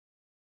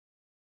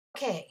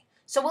Okay,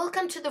 so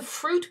welcome to the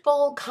fruit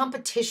bowl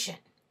competition.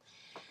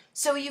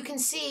 So you can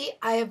see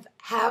I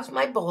have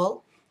my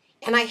bowl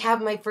and I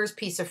have my first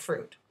piece of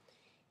fruit.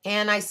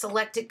 And I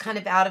select it kind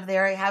of out of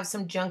there. I have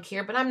some junk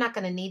here, but I'm not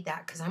going to need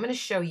that because I'm going to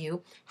show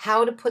you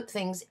how to put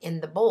things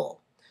in the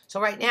bowl. So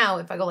right now,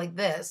 if I go like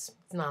this,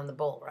 it's not in the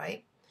bowl,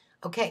 right?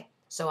 Okay,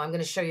 so I'm going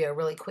to show you a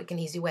really quick and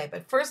easy way.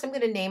 But first, I'm going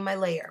to name my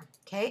layer,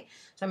 okay?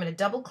 So I'm going to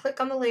double click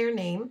on the layer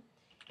name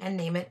and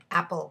name it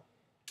apple.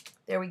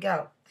 There we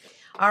go.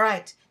 All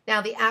right, now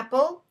the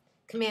apple,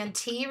 Command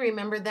T,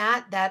 remember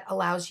that? That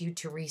allows you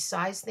to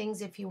resize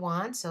things if you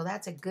want. So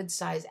that's a good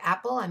size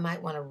apple. I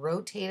might want to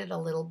rotate it a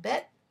little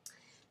bit.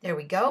 There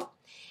we go.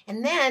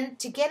 And then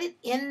to get it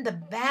in the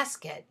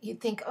basket, you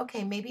think,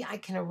 okay, maybe I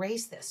can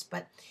erase this.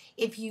 But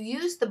if you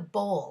use the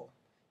bowl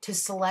to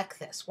select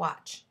this,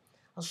 watch,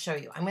 I'll show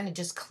you. I'm going to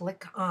just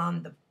click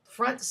on the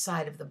front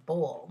side of the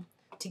bowl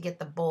to get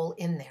the bowl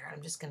in there.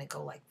 I'm just going to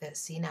go like this.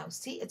 See now,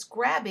 see, it's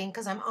grabbing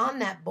because I'm on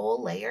that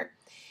bowl layer.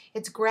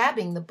 It's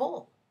grabbing the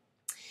bowl.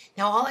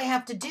 Now all I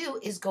have to do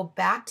is go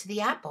back to the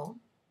apple.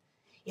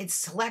 It's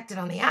selected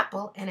on the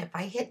apple, and if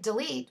I hit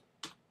delete,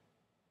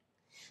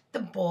 the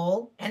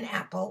bowl and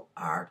apple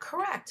are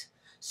correct.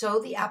 So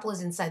the apple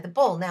is inside the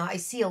bowl. Now I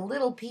see a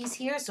little piece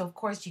here, so of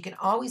course you can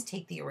always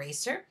take the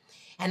eraser.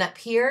 And up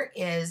here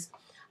is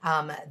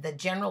the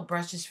general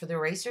brushes for the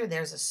eraser.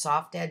 There's a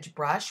soft edge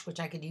brush,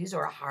 which I could use,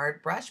 or a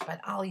hard brush,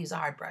 but I'll use a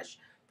hard brush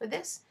for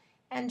this.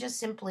 And just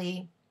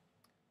simply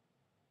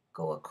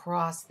go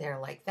across there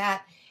like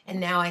that. And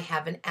now I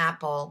have an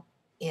apple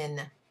in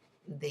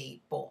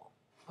the bowl.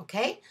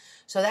 Okay,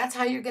 so that's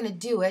how you're going to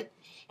do it.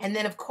 And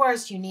then, of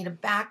course, you need a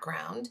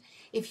background.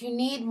 If you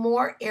need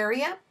more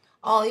area,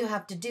 all you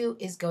have to do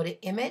is go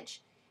to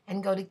Image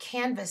and go to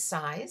Canvas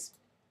Size.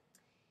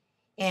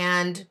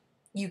 And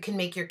you can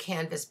make your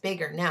canvas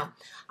bigger. Now,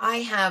 I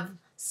have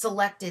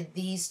selected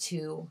these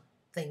two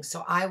things,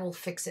 so I will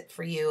fix it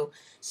for you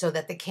so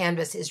that the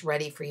canvas is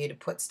ready for you to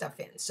put stuff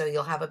in. So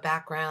you'll have a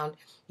background,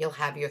 you'll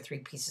have your 3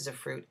 pieces of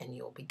fruit, and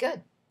you'll be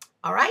good.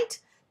 All right,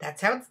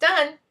 that's how it's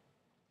done.